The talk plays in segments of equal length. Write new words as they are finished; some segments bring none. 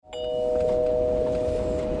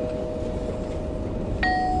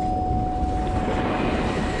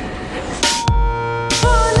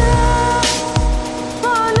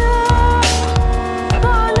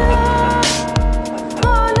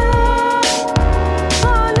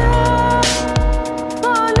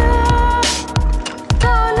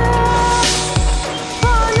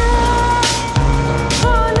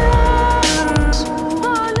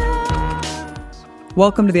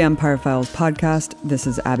Welcome to the Empire Files podcast. This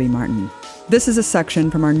is Abby Martin. This is a section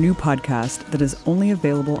from our new podcast that is only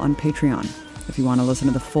available on Patreon. If you want to listen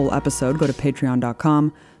to the full episode, go to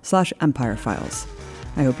patreon.com/empirefiles.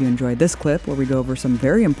 I hope you enjoyed this clip where we go over some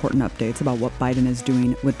very important updates about what Biden is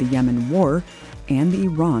doing with the Yemen war and the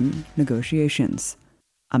Iran negotiations.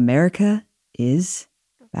 America is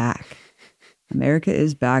back. America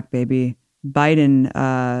is back, baby.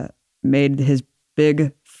 Biden made his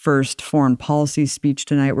big first foreign policy speech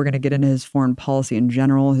tonight. We're going to get into his foreign policy in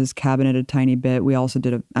general, his cabinet a tiny bit. We also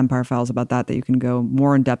did an Empire Files about that you can go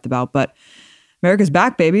more in depth about. But America's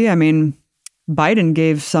back, baby. I mean, Biden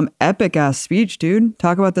gave some epic ass speech, dude.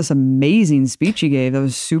 Talk about this amazing speech he gave. That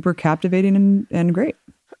was super captivating and great.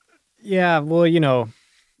 Yeah, well, you know,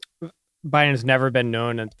 Biden's never been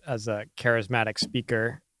known as a charismatic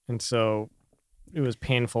speaker. And so it was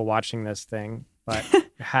painful watching this thing, but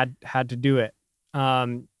had to do it.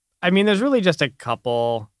 I mean, there's really just a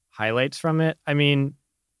couple highlights from it. I mean,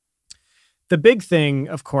 the big thing,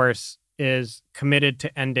 of course, is committed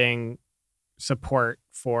to ending support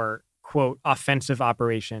for, quote, offensive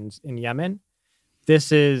operations in Yemen.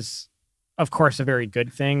 This is, of course, a very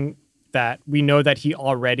good thing that we know that he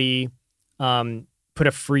already put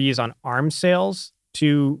a freeze on arms sales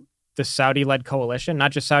to the Saudi-led coalition,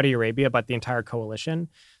 not just Saudi Arabia, but the entire coalition.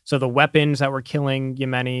 So the weapons that were killing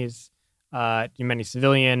Yemeni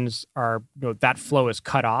civilians are, that flow is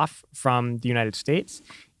cut off from the United States.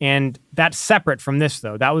 And that's separate from this,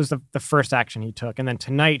 though. That was the first action he took. And then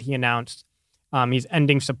tonight he announced he's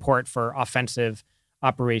ending support for offensive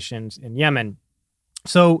operations in Yemen.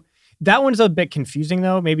 So that one's a bit confusing,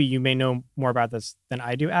 though. Maybe you may know more about this than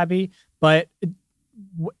I do, Abby. But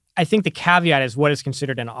I think the caveat is what is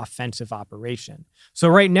considered an offensive operation. So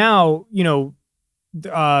right now,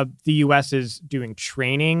 the U.S. is doing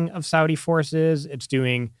training of Saudi forces. It's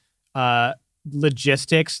doing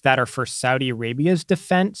logistics that are for Saudi Arabia's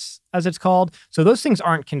defense, as it's called. So those things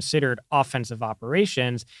aren't considered offensive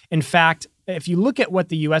operations. In fact, if you look at what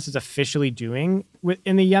the U.S. is officially doing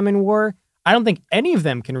in the Yemen war, I don't think any of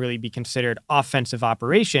them can really be considered offensive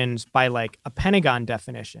operations by like a Pentagon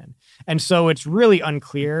definition. And so it's really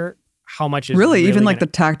unclear how much is really even like the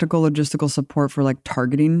tactical logistical support for like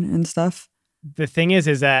targeting and stuff. The thing is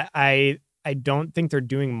that I don't think they're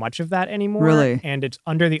doing much of that anymore. Really? And it's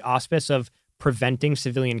under the auspice of preventing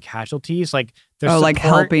civilian casualties. Like like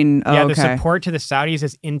helping. The support to the Saudis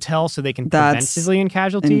is intel so they can prevent civilian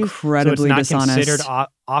casualties. Incredibly so it's not dishonest. considered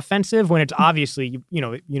offensive when it's obviously, you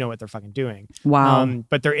know what they're fucking doing. Wow.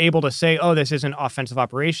 But they're able to say, oh, this isn't offensive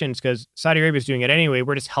operations because Saudi Arabia is doing it anyway.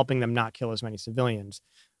 We're just helping them not kill as many civilians,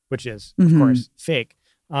 which is, of course, fake.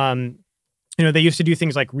 They used to do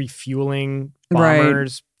things like refueling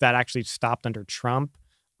bombers that actually stopped under Trump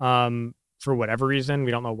for whatever reason.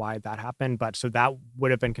 We don't know why that happened, but so that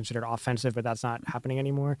would have been considered offensive, but that's not happening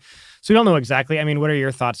anymore. So we don't know exactly. I mean, what are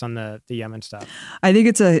your thoughts on the Yemen stuff? I think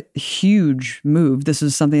it's a huge move. This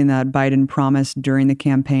is something that Biden promised during the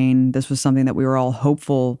campaign. This was something that we were all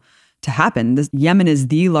hopeful to happen. Yemen is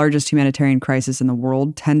the largest humanitarian crisis in the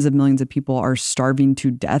world. Tens of millions of people are starving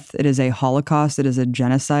to death. It is a Holocaust. It is a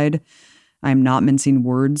genocide. I'm not mincing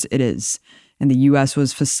words. It is. And the U.S.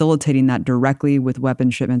 was facilitating that directly with weapon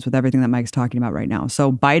shipments, with everything that Mike's talking about right now.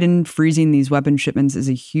 So Biden freezing these weapon shipments is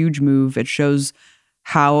a huge move. It shows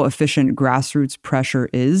how efficient grassroots pressure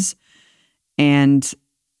is. And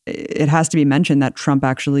it has to be mentioned that Trump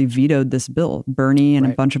actually vetoed this bill. Bernie and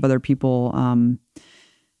a bunch of other people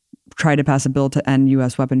tried to pass a bill to end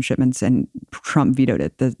U.S. weapon shipments, and Trump vetoed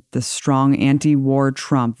it. The strong anti-war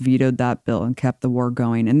Trump vetoed that bill and kept the war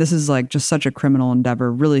going. And this is like just such a criminal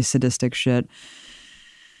endeavor, really sadistic shit.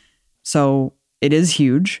 So it is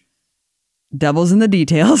huge. Devil's in the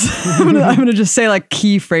details. I'm gonna just say like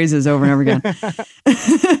key phrases over and over again.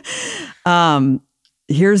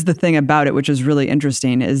 Here's the thing about it, which is really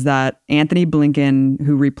interesting, is that Anthony Blinken,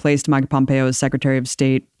 who replaced Mike Pompeo as Secretary of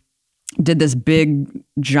State, did this big,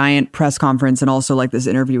 giant press conference and also like this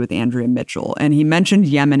interview with Andrea Mitchell. And he mentioned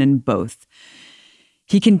Yemen in both.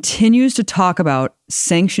 He continues to talk about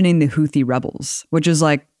sanctioning the Houthi rebels, which is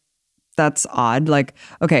like, that's odd. Like,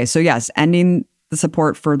 okay, so yes, ending the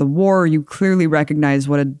support for the war, you clearly recognize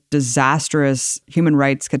what a disastrous human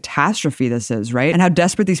rights catastrophe this is, right? And how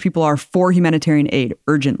desperate these people are for humanitarian aid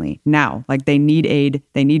urgently now. Like they need aid,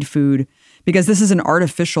 they need food, because this is an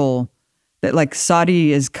artificial, that like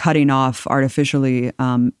Saudi is cutting off artificially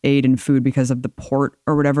aid and food because of the port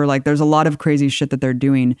or whatever. Like there's a lot of crazy shit that they're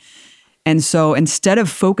doing. And so instead of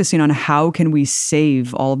focusing on how can we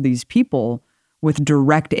save all of these people with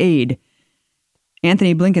direct aid,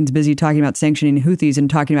 Anthony Blinken's busy talking about sanctioning Houthis and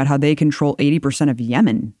talking about how they control 80% of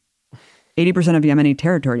Yemen. 80% of Yemeni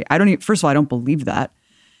territory. First of all, I don't believe that.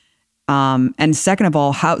 And second of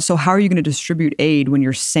all, how are you going to distribute aid when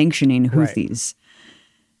you're sanctioning Houthis? Right.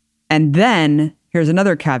 And then here's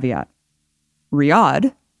another caveat.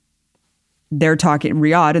 Riyadh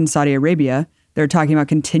in Saudi Arabia, they're talking about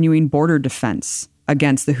continuing border defense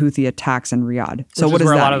against the Houthi attacks in Riyadh. So what does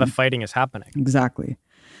that mean? Where a lot of the fighting is happening. Exactly.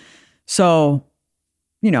 So,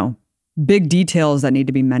 big details that need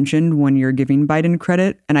to be mentioned when you're giving Biden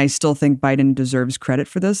credit. And I still think Biden deserves credit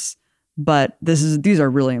for this. But these are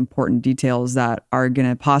really important details that are going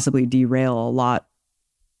to possibly derail a lot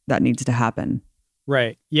that needs to happen.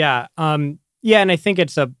 Right. Yeah. And I think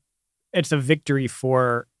it's a victory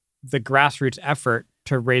for the grassroots effort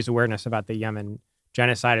to raise awareness about the Yemen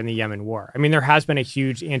genocide and the Yemen war. I mean, there has been a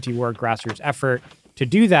huge anti-war grassroots effort to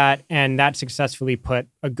do that, and that successfully put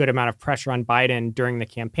a good amount of pressure on Biden during the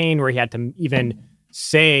campaign, where he had to even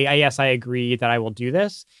say, yes, I agree that I will do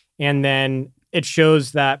this. And then it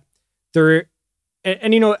shows that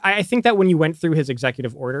I think that when you went through his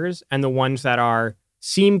executive orders and the ones that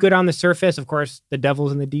seem good on the surface, of course, the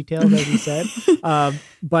devil's in the details, as he said.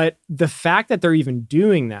 But the fact that they're even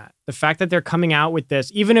doing that, the fact that they're coming out with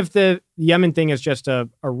this, even if the Yemen thing is just a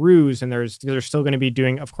ruse and they're still going to be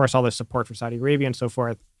doing, of course, all the support for Saudi Arabia and so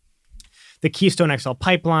forth, the Keystone XL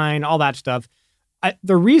pipeline, all that stuff.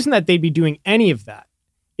 The reason that they'd be doing any of that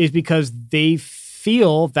is because they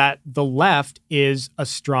feel that the left is a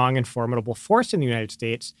strong and formidable force in the United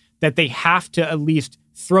States that they have to at least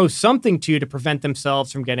throw something to prevent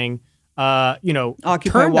themselves from getting,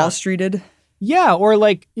 Occupy Wall Streeted. Yeah, or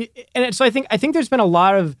so I think there's been a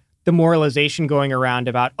lot of demoralization going around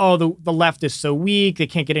about, the left is so weak, they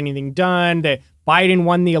can't get anything done. Biden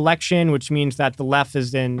won the election, which means that the left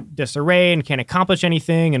is in disarray and can't accomplish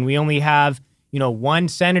anything, and we only have one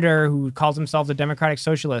senator who calls himself a Democratic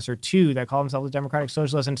Socialist, or two that call themselves a Democratic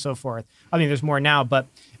Socialist, and so forth. I mean, there's more now, but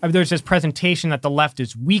there's this presentation that the left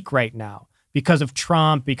is weak right now because of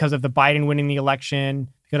Trump, because of the Biden winning the election,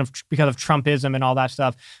 because of Trumpism and all that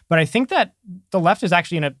stuff. But I think that the left is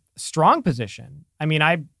actually in a strong position. I mean,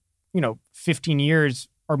 15 years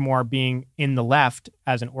or more being in the left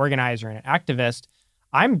as an organizer and an activist,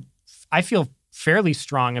 I feel fairly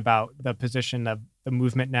strong about the position of the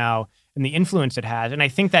movement now and the influence it has. And I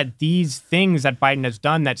think that these things that Biden has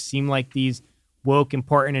done that seem like these woke,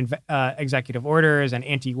 important executive orders and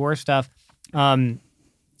anti-war stuff,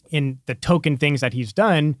 in the token things that he's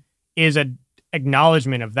done, is an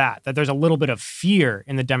acknowledgement of that there's a little bit of fear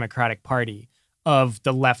in the Democratic Party of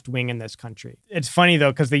the left wing in this country. It's funny,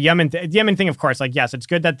 though, because the Yemen thing, of course, yes, it's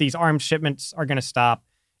good that these arms shipments are going to stop.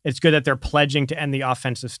 It's good that they're pledging to end the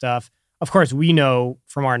offensive stuff. Of course, we know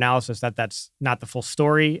from our analysis that that's not the full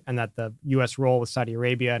story, and that the U.S. role with Saudi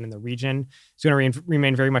Arabia and in the region is going to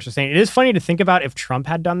remain very much the same. It is funny to think about if Trump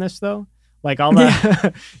had done this, though. All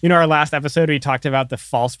the, our last episode, we talked about the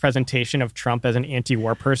false presentation of Trump as an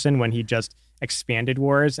anti-war person when he just expanded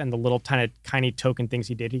wars, and the little tiny token things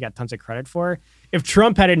he did, he got tons of credit for. If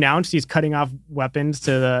Trump had announced he's cutting off weapons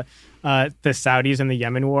to the Saudis in the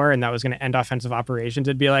Yemen war, and that was going to end offensive operations,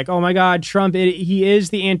 it'd be like, oh my God, Trump, he is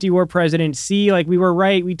the anti-war president. See, we were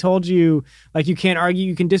right. We told you. You can't argue.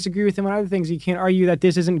 You can disagree with him on other things. You can't argue that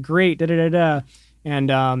this isn't great. Da da da da.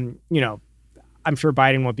 And I'm sure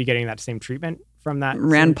Biden won't be getting that same treatment from that.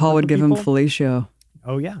 Rand Paul would give him fellatio.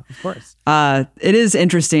 Oh, yeah, of course. It is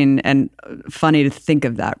interesting and funny to think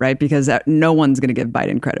of that, right? Because no one's going to give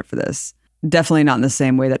Biden credit for this. Definitely not in the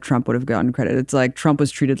same way that Trump would have gotten credit. It's like Trump was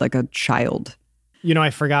treated like a child. I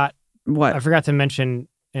forgot. What? I forgot to mention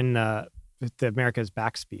in the America's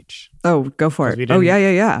Back speech. Oh, go for it. Oh,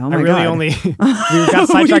 yeah. Oh, my God. We got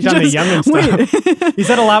sidetracked on the Yemen stuff. He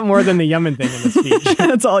said a lot more than the Yemen thing in the speech.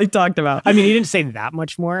 That's all he talked about. I mean, he didn't say that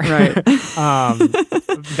much more. Right.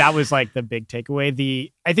 That was the big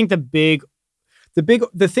takeaway. I think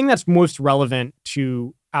the thing that's most relevant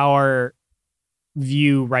to our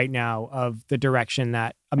view right now of the direction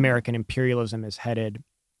that American imperialism is headed,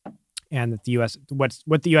 and that the U.S.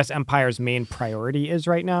 what the U.S. empire's main priority is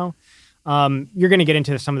right now. You're going to get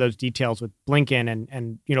into some of those details with Blinken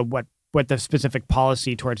and what the specific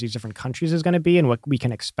policy towards these different countries is going to be and what we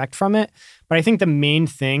can expect from it. But I think the main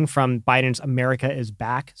thing from Biden's America is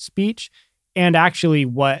Back speech, and actually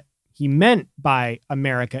what he meant by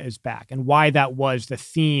America is back and why that was the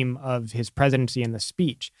theme of his presidency in the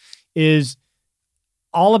speech, is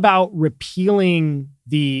all about repealing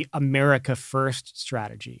the America First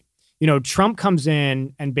strategy. Trump comes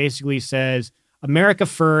in and basically says, America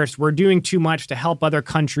first, we're doing too much to help other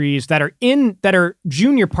countries that are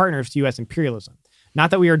junior partners to U.S. imperialism. Not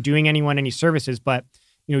that we are doing anyone any services, but,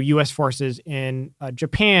 U.S. forces in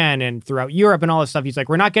Japan and throughout Europe and all this stuff. He's like,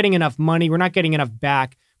 we're not getting enough money. We're not getting enough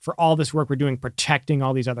back for all this work we're doing protecting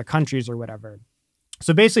all these other countries or whatever.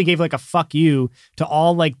 So basically gave like a fuck you to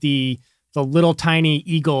all like the little tiny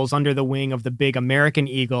eagles under the wing of the big American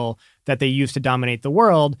eagle that they used to dominate the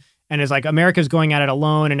world. And is like, America's going at it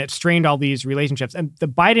alone, and it strained all these relationships. And the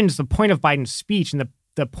point of Biden's speech and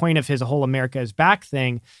the point of his whole America is back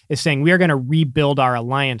thing is saying we are going to rebuild our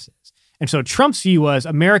alliances. And so Trump's view was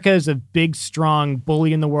America is a big, strong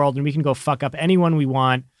bully in the world, and we can go fuck up anyone we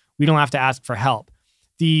want. We don't have to ask for help.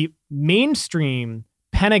 The mainstream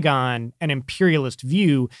Pentagon and imperialist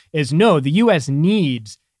view is no, the U.S.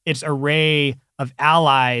 needs its array of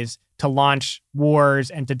allies to launch wars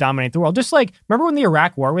and to dominate the world. Just like, remember when the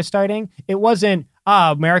Iraq war was starting? It wasn't,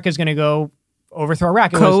 America's going to go overthrow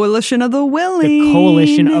Iraq. It Coalition of the Willing. The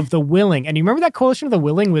Coalition of the Willing. And you remember that Coalition of the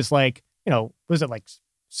Willing was like, was it like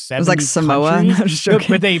 70 It was like Samoa. countries? I'm just joking.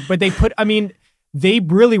 But they put, they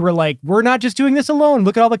really were like, we're not just doing this alone.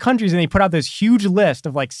 Look at all the countries. And they put out this huge list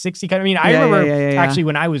of like 60 countries. I remember actually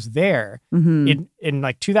when I was there in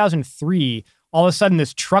like 2003, all of a sudden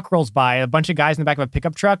this truck rolls by, a bunch of guys in the back of a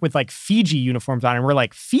pickup truck with like Fiji uniforms on. And we're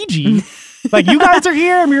like, Fiji? Like, you guys are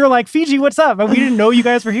here? And we were like, Fiji, what's up? And we didn't know you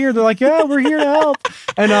guys were here. They're like, yeah, we're here to help.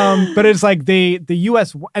 And but it's like the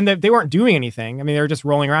U.S. and they weren't doing anything. I mean, they were just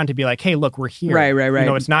rolling around to be like, hey, look, we're here.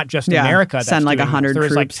 Right. It's not just America that's send like 100 There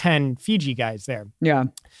was like troops. 10 Fiji guys there. Yeah.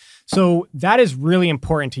 So that is really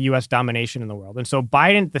important to U.S. domination in the world. And so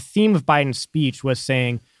the theme of Biden's speech was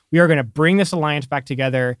saying, we are going to bring this alliance back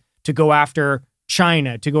together to go after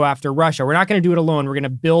China, to go after Russia. We're not going to do it alone. We're going to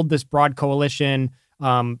build this broad coalition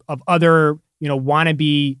of other,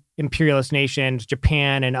 wannabe imperialist nations,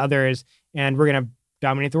 Japan and others, and we're going to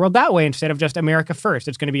dominate the world that way instead of just America first.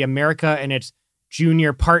 It's going to be America and its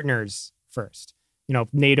junior partners first.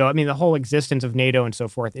 NATO, the whole existence of NATO and so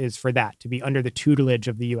forth is for that, to be under the tutelage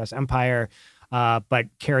of the U.S. empire, but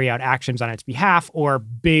carry out actions on its behalf or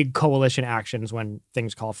big coalition actions when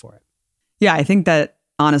things call for it. Yeah, I think that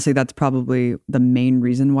honestly, that's probably the main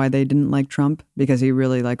reason why they didn't like Trump, because he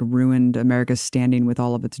really like ruined America's standing with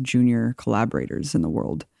all of its junior collaborators in the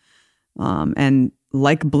world. And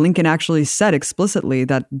like Blinken actually said explicitly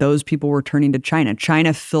that those people were turning to China.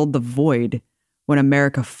 China filled the void when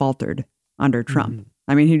America faltered under Trump. Mm-hmm.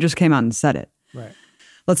 I mean, he just came out and said it. Right.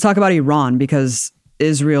 Let's talk about Iran, because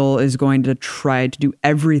Israel is going to try to do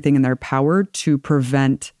everything in their power to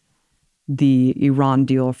prevent the Iran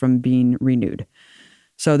deal from being renewed.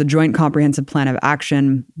 So the Joint Comprehensive Plan of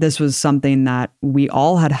Action, this was something that we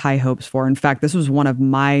all had high hopes for. In fact, this was one of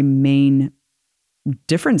my main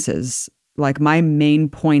differences, like my main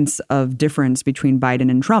points of difference between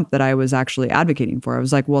Biden and Trump that I was actually advocating for. I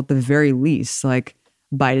was like, well, at the very least, like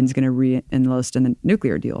Biden's going to re-enlist in the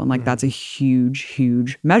nuclear deal. And like, that's a huge,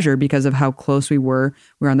 huge measure because of how close we were.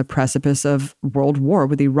 We were on the precipice of world war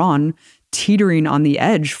with Iran teetering on the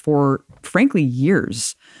edge for, frankly,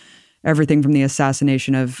 years. Everything from the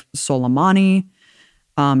assassination of Soleimani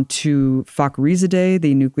to Fakhrizadeh,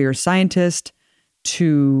 the nuclear scientist,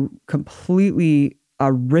 to completely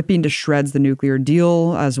ripping to shreds the nuclear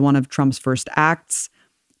deal as one of Trump's first acts,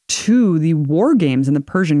 to the war games in the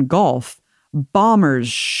Persian Gulf, bombers,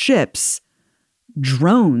 ships,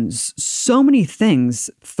 drones, so many things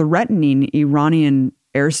threatening Iranian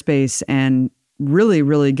airspace and really,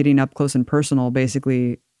 really getting up close and personal,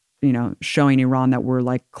 basically, showing Iran that we're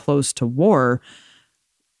like close to war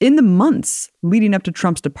in the months leading up to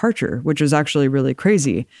Trump's departure, which is actually really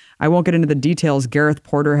crazy. I won't get into the details. Gareth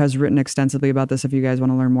Porter has written extensively about this if you guys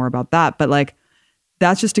want to learn more about that. But like,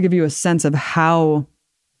 that's just to give you a sense of how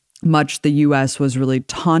much the US was really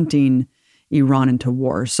taunting Iran into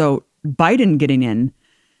war. So Biden getting in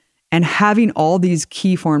and having all these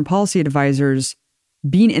key foreign policy advisors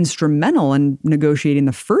being instrumental in negotiating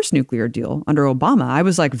the first nuclear deal under Obama, I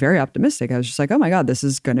was like very optimistic. I was just like, oh my God, this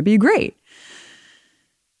is going to be great.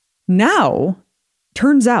 Now,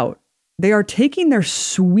 turns out they are taking their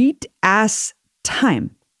sweet ass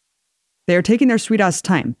time. They are taking their sweet ass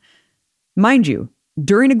time. Mind you,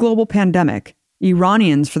 during a global pandemic,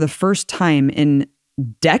 Iranians, for the first time in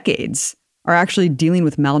decades, are actually dealing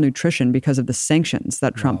with malnutrition because of the sanctions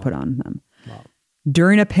that Trump put on them. Wow.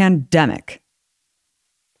 During a pandemic,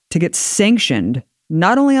 to get sanctioned,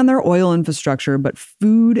 not only on their oil infrastructure, but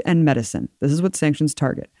food and medicine. This is what sanctions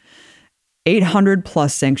target. 800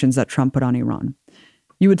 plus sanctions that Trump put on Iran.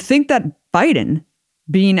 You would think that Biden,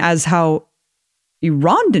 being as how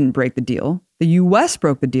Iran didn't break the deal, the US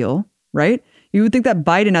broke the deal, right? You would think that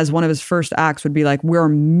Biden, as one of his first acts, would be like, we're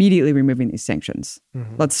immediately removing these sanctions.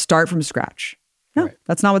 Mm-hmm. Let's start from scratch. No,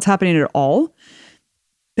 That's not what's happening at all.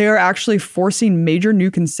 They are actually forcing major new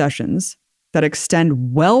concessions that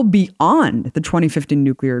extend well beyond the 2015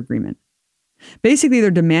 nuclear agreement. Basically,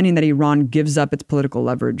 they're demanding that Iran gives up its political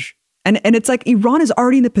leverage. And it's like Iran is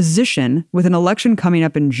already in the position, with an election coming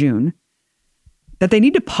up in June, that they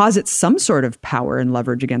need to posit some sort of power and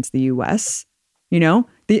leverage against the U.S. You know,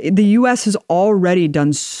 the U.S. has already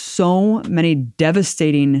done so many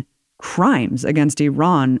devastating crimes against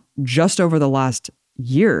Iran just over the last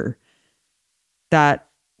year that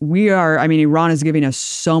Iran is giving us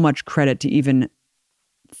so much credit to even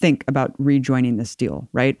think about rejoining this deal,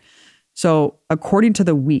 right? So according to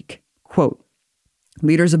The Week, quote,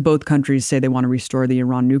 leaders of both countries say they want to restore the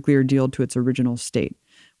Iran nuclear deal to its original state,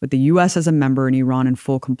 with the U.S. as a member and Iran in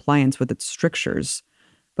full compliance with its strictures.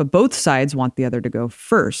 But both sides want the other to go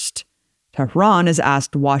first. Tehran has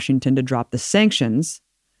asked Washington to drop the sanctions,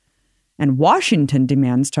 and Washington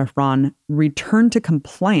demands Tehran return to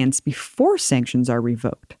compliance before sanctions are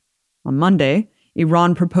revoked. On Monday,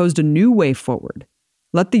 Iran proposed a new way forward.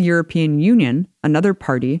 Let the European Union, another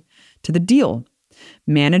party to the deal,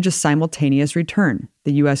 manage a simultaneous return.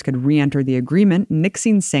 The U.S. could re-enter the agreement,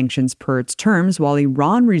 nixing sanctions per its terms, while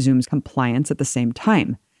Iran resumes compliance at the same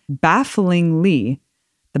time. Bafflingly,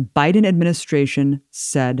 the Biden administration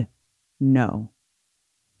said no.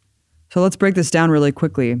 So let's break this down really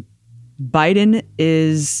quickly. Biden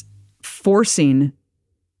is forcing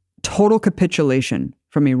total capitulation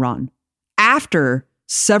from Iran after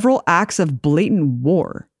several acts of blatant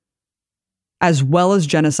war, as well as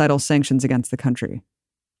genocidal sanctions against the country.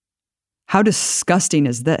 How disgusting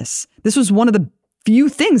is this? This was one of the few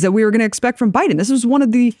things that we were going to expect from Biden. This was one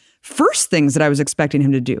of the first things that I was expecting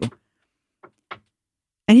him to do.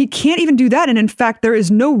 And he can't even do that. And in fact, there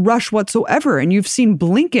is no rush whatsoever. And you've seen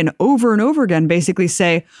Blinken over and over again basically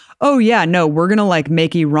say, oh yeah, no, we're going to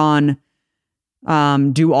make Iran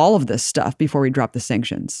do all of this stuff before we drop the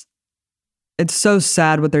sanctions. It's so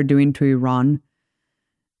sad what they're doing to Iran.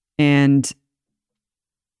 And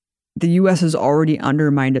the U.S. has already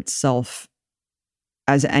undermined itself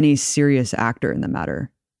as any serious actor in the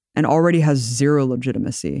matter and already has zero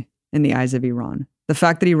legitimacy in the eyes of Iran. The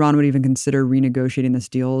fact that Iran would even consider renegotiating this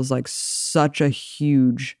deal is such a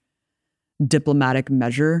huge diplomatic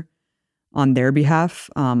measure on their behalf.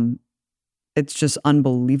 It's just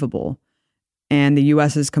unbelievable. And the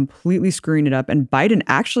U.S. is completely screwing it up. And Biden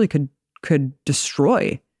actually could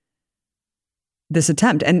destroy this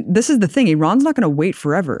attempt. And this is the thing. Iran's not going to wait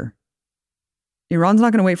forever.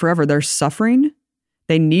 They're suffering.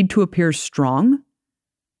 They need to appear strong,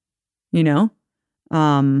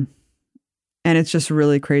 and it's just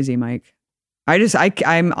really crazy, Mike.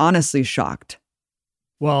 I'm honestly shocked.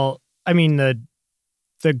 Well, I mean,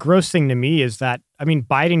 the gross thing to me is that,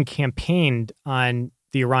 Biden campaigned on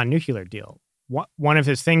the Iran nuclear deal. One of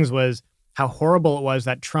his things was how horrible it was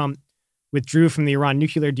that Trump withdrew from the Iran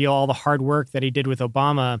nuclear deal, all the hard work that he did with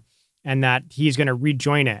Obama, and that he's going to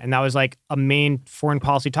rejoin it. And that was a main foreign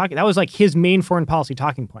policy talking. That was his main foreign policy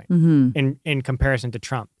talking point in comparison to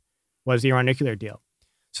Trump, was the Iran nuclear deal.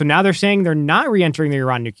 So now they're saying they're not re-entering the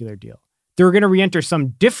Iran nuclear deal. They're going to re-enter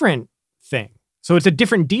some different thing. So it's a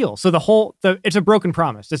different deal. So it's a broken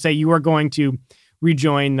promise to say you are going to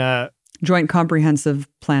rejoin the Joint Comprehensive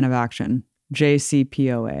Plan of Action,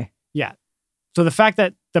 JCPOA. Yeah. So the fact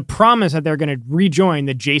that the promise that they're going to rejoin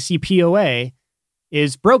the JCPOA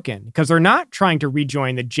is broken because they're not trying to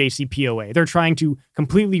rejoin the JCPOA. They're trying to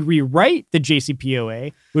completely rewrite the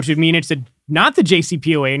JCPOA, which would mean it's not the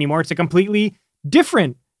JCPOA anymore. It's a completely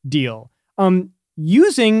different deal.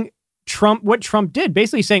 Using what Trump did,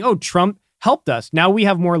 basically saying, oh, Trump helped us. Now we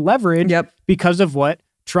have more leverage because of what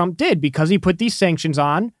Trump did. Because he put these sanctions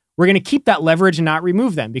on, we're going to keep that leverage and not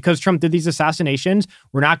remove them. Because Trump did these assassinations,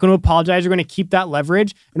 we're not going to apologize. We're going to keep that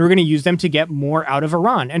leverage and we're going to use them to get more out of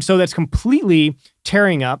Iran. And so that's completely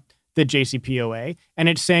tearing up the JCPOA. And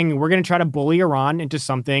it's saying we're going to try to bully Iran into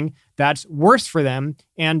something that's worse for them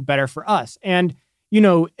and better for us. And,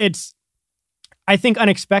 it's, I think,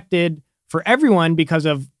 unexpected for everyone because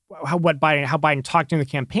of how Biden talked during the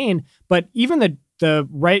campaign. But even the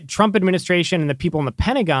right Trump administration and the people in the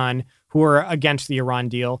Pentagon who are against the Iran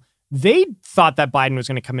deal, they thought that Biden was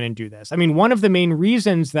going to come in and do this. One of the main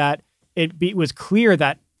reasons that it was clear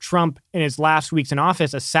that Trump in his last weeks in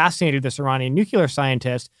office assassinated this Iranian nuclear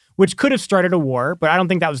scientist, which could have started a war, but I don't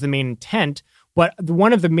think that was the main intent. But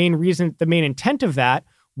one of the main intent of that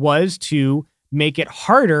was to make it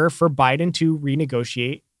harder for Biden to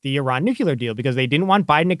renegotiate the Iran nuclear deal because they didn't want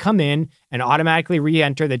Biden to come in and automatically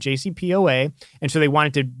re-enter the JCPOA. And so they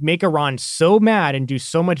wanted to make Iran so mad and do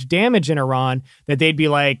so much damage in Iran that they'd be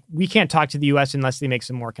like, we can't talk to the U.S. unless they make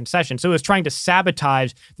some more concessions. So it was trying to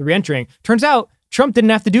sabotage the re-entering. Turns out Trump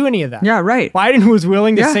didn't have to do any of that. Yeah, right. Biden was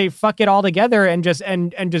willing to say fuck it all together and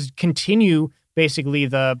just continue basically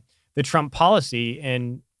the Trump policy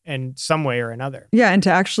in some way or another. Yeah, and to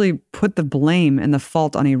actually put the blame and the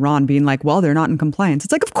fault on Iran, being like, well, they're not in compliance.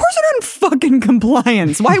 It's like, of course they're not in fucking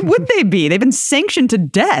compliance. Why would they be? They've been sanctioned to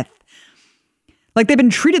death. Like, they've been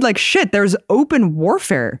treated like shit. There's open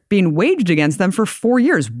warfare being waged against them for 4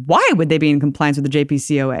 years. Why would they be in compliance with the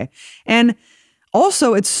JCPOA? And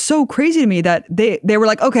also, it's so crazy to me that they were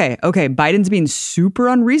like, okay, Biden's being super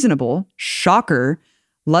unreasonable. Shocker.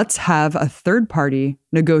 Let's have a third party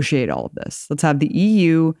negotiate all of this. Let's have the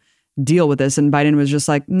EU deal with this. And Biden was just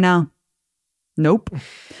like, no, nope.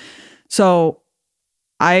 So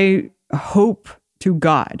I hope to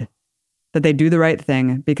God that they do the right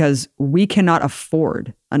thing, because we cannot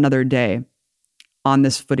afford another day on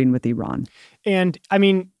this footing with Iran. And I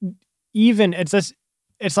mean, even it's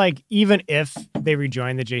like, even if they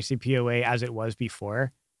rejoin the JCPOA as it was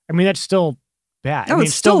before, I mean, that's still bad. Oh, I mean,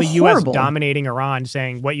 it's still the horrible. U.S. dominating Iran,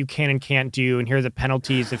 saying what you can and can't do, and here are the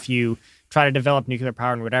penalties if you try to develop nuclear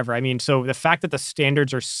power and whatever. I mean, so the fact that the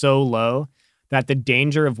standards are so low, that the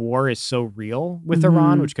danger of war is so real with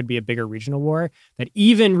Iran, which could be a bigger regional war, that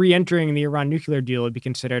even re-entering the Iran nuclear deal would be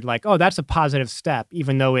considered like, oh, that's a positive step,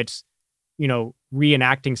 even though it's,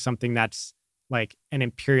 reenacting something that's like an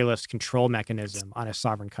imperialist control mechanism on a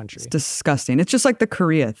sovereign country. It's disgusting. It's just like the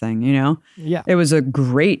Korea thing, Yeah. It was a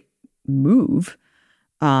great move,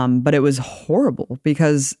 but it was horrible,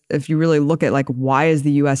 because if you really look at like, why is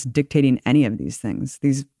the U.S. dictating any of these things?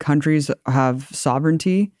 These countries have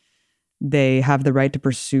sovereignty. They have the right to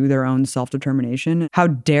pursue their own self-determination. How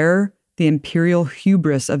dare the imperial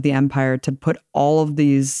hubris of the empire to put all of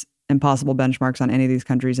these impossible benchmarks on any of these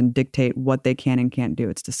countries and dictate what they can and can't do.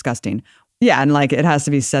 It's disgusting. Yeah, and like, it has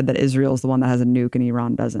to be said that Israel is the one that has a nuke and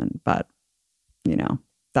Iran doesn't, but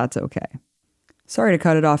that's okay. Sorry to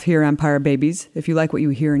cut it off here, Empire babies. If you like what you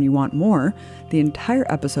hear and you want more, the entire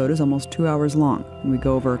episode is almost 2 hours long, and we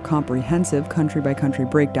go over a comprehensive country-by-country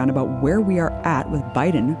breakdown about where we are at with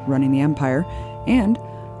Biden running the empire and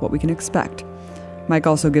what we can expect. Mike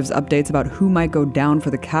also gives updates about who might go down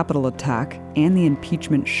for the Capitol attack and the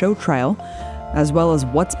impeachment show trial, as well as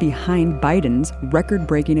what's behind Biden's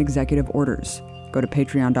record-breaking executive orders. Go to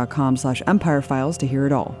patreon.com/empirefiles to hear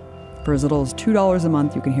it all. For as little as $2 a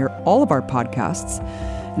month, you can hear all of our podcasts,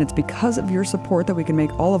 and it's because of your support that we can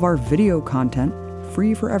make all of our video content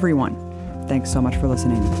free for everyone. Thanks so much for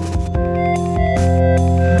listening.